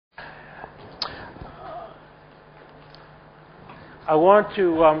I want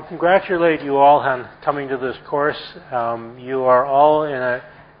to congratulate you all on coming to this course. You are all in an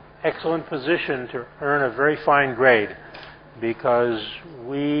excellent position to earn a very fine grade because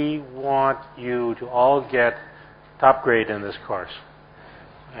we want you to all get top grade in this course.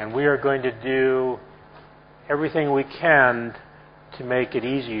 And we are going to do everything we can to make it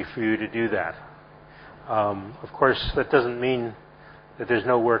easy for you to do that. Of course, that doesn't mean that there's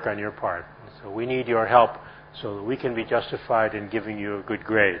no work on your part. So we need your help so that we can be justified in giving you a good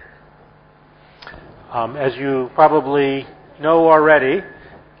grade. As you probably know already,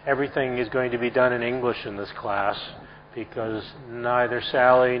 everything is going to be done in English in this class because neither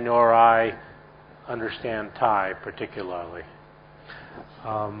Sally nor I understand Thai particularly.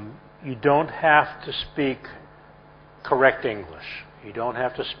 You don't have to speak correct English. You don't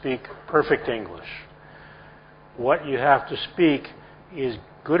have to speak perfect English. What you have to speak is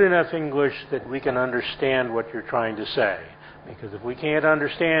good enough English that we can understand what you're trying to say. Because if we can't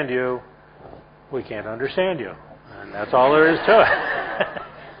understand you, we can't understand you. And that's all there is to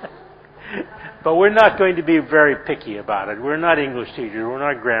it. But we're not going to be very picky about it. We're not English teachers. We're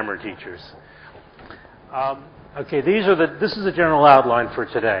not grammar teachers. Okay, this is the general outline for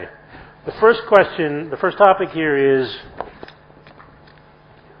today. The first topic here is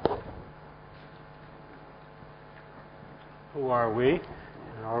who are we?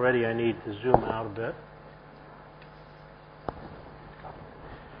 And already I need to zoom out a bit.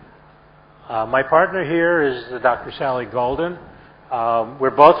 My partner here is Dr. Sally Golden.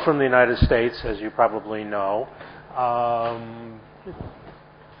 We're both from the United States, as you probably know.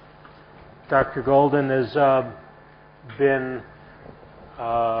 Dr. Golden has been,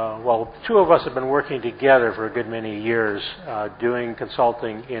 two of us have been working together for a good many years doing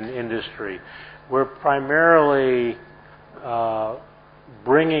consulting in industry. We're primarily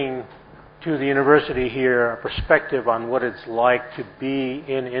bringing to the university here a perspective on what it's like to be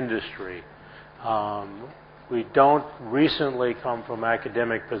in industry. We don't recently come from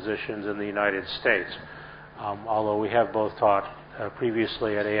academic positions in the United States, although we have both taught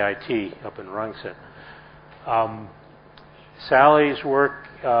previously at AIT up in Rungsit. Sally's work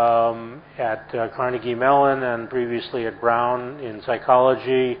at Carnegie Mellon and previously at Brown in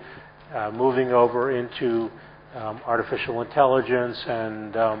psychology, moving over into artificial intelligence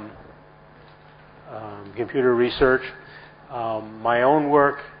and computer research. My own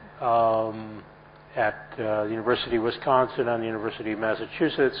work at the University of Wisconsin and the University of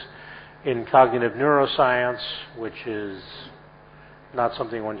Massachusetts in cognitive neuroscience, which is not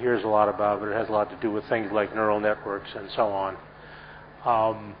something one hears a lot about, but it has a lot to do with things like neural networks and so on.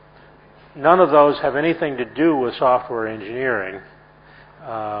 None of those have anything to do with software engineering.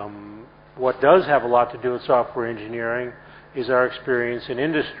 What does have a lot to do with software engineering is our experience in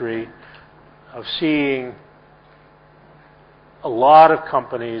industry of seeing a lot of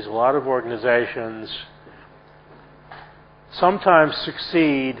companies, a lot of organizations sometimes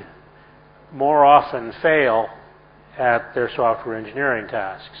succeed, more often fail at their software engineering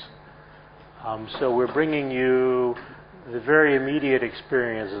tasks. So we're bringing you the very immediate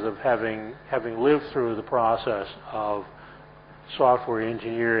experiences of having lived through the process of software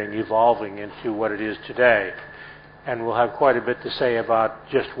engineering evolving into what it is today. And we'll have quite a bit to say about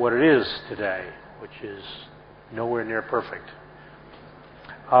just what it is today, which is nowhere near perfect.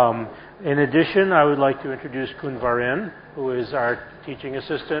 In addition, I would like to introduce Kun Varin, who is our teaching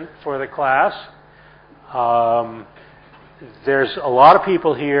assistant for the class. There's a lot of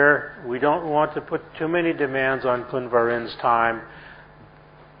people here. We don't want to put too many demands on Kun Varin's time,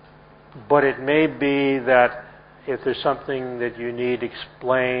 but it may be that if there's something that you need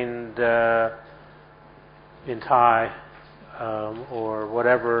explained in Thai or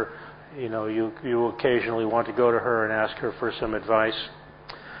whatever, you occasionally want to go to her and ask her for some advice.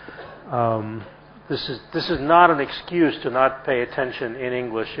 This is not an excuse to not pay attention in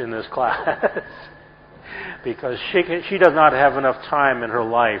English in this class because she does not have enough time in her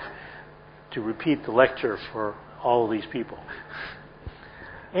life to repeat the lecture for all of these people.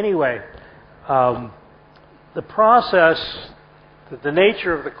 Anyway, the process, the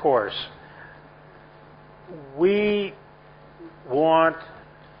nature of the course, we are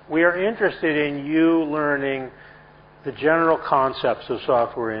interested in you learning the general concepts of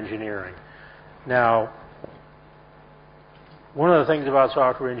software engineering. Now, one of the things about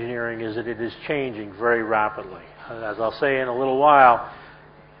software engineering is that it is changing very rapidly. As I'll say in a little while,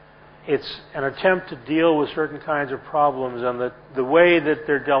 it's an attempt to deal with certain kinds of problems, and the way that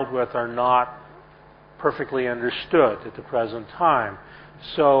they're dealt with are not perfectly understood at the present time.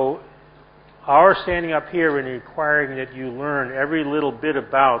 So our standing up here and requiring that you learn every little bit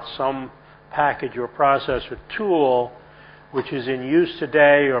about some package or process or tool which is in use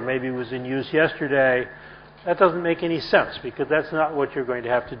today or maybe was in use yesterday, that doesn't make any sense because that's not what you're going to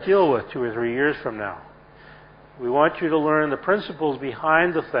have to deal with 2 or 3 years from now. We want you to learn the principles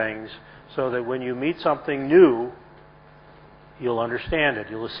behind the things so that when you meet something new, you'll understand it.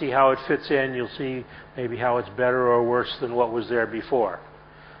 You'll see how it fits in. You'll see maybe how it's better or worse than what was there before.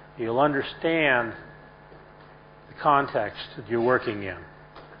 You'll understand the context that you're working in.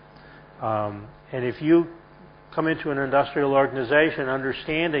 And if you come into an industrial organization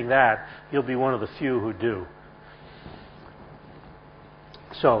understanding that, you'll be one of the few who do.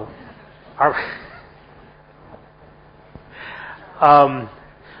 So, as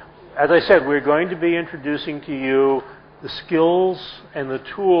I said, we're going to be introducing to you the skills and the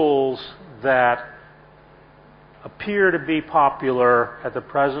tools that appear to be popular at the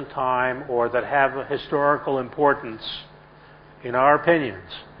present time or that have a historical importance in our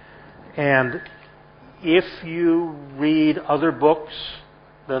opinions. And if you read other books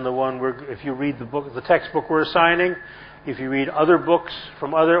than the one if you read the textbook we're assigning, if you read other books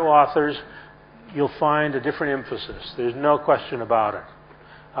from other authors, you'll find a different emphasis. There's no question about it.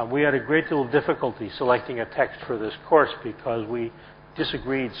 We had a great deal of difficulty selecting a text for this course because we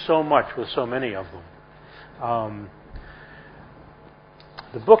disagreed so much with so many of them.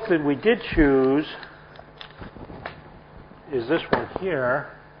 The book that we did choose is this one here.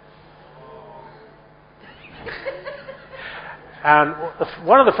 And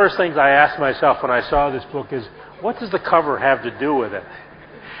one of the first things I asked myself when I saw this book is, what does the cover have to do with it?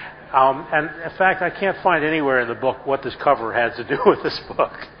 And in fact, I can't find anywhere in the book what this cover has to do with this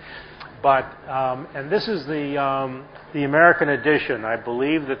book. But and this is the American edition. I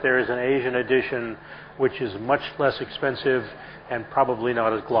believe that there is an Asian edition which is much less expensive and probably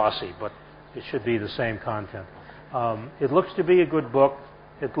not as glossy, but it should be the same content. It looks to be a good book.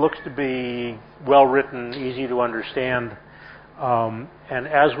 It looks to be well written, easy to understand. And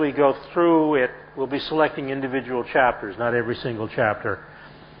as we go through it, we'll be selecting individual chapters, not every single chapter.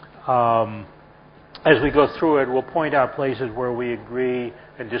 As we go through it, we'll point out places where we agree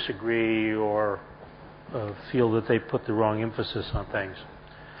and disagree or feel that they put the wrong emphasis on things.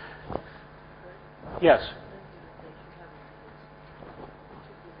 Yes?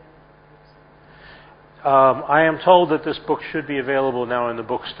 I am told that this book should be available now in the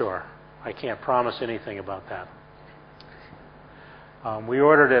bookstore. I can't promise anything about that. We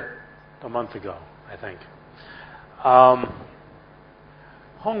ordered it a month ago, I think.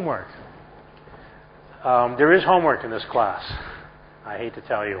 Homework. There is homework in this class. I hate to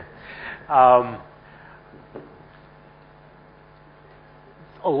tell you.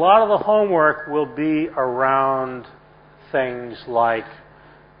 A lot of the homework will be around things like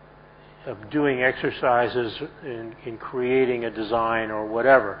doing exercises in creating a design or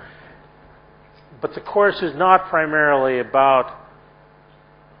whatever. But the course is not primarily about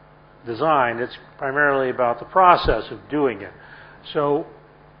design. It's primarily about the process of doing it. So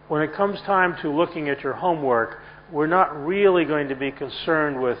when it comes time to looking at your homework, we're not really going to be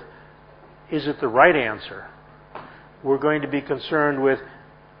concerned with, is it the right answer? We're going to be concerned with,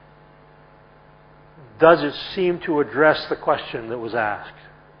 does it seem to address the question that was asked?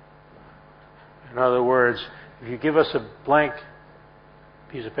 In other words, if you give us a blank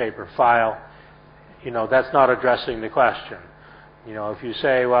piece of paper, file, that's not addressing the question. If you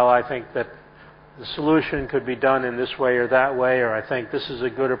say, well, I think that the solution could be done in this way or that way, or I think this is a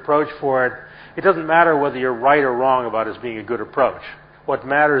good approach for it, it doesn't matter whether you're right or wrong about it as being a good approach. What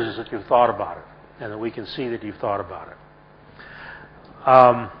matters is that you've thought about it, and that we can see that you've thought about it.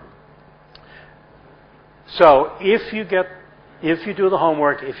 So if you do the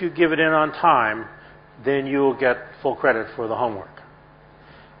homework, if you give it in on time, then you'll get full credit for the homework.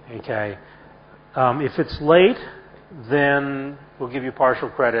 Okay. If it's late, then we'll give you partial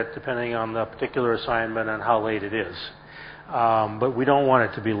credit depending on the particular assignment and how late it is. But we don't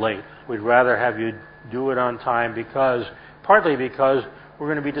want it to be late. We'd rather have you do it on time partly because we're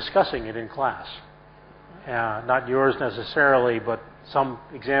going to be discussing it in class. Not yours necessarily, but some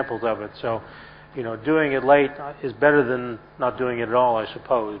examples of it. So, doing it late is better than not doing it at all, I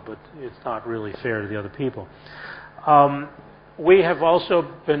suppose, but it's not really fair to the other people. We have also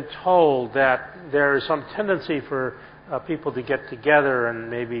been told that there is some tendency for people to get together and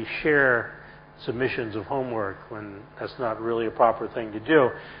maybe share submissions of homework when that's not really a proper thing to do.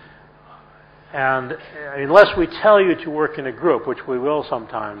 And unless we tell you to work in a group, which we will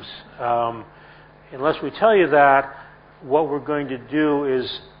sometimes, unless we tell you that, what we're going to do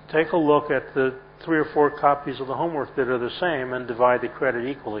is take a look at the 3 or 4 copies of the homework that are the same and divide the credit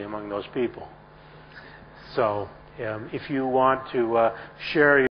equally among those people. So if you want to share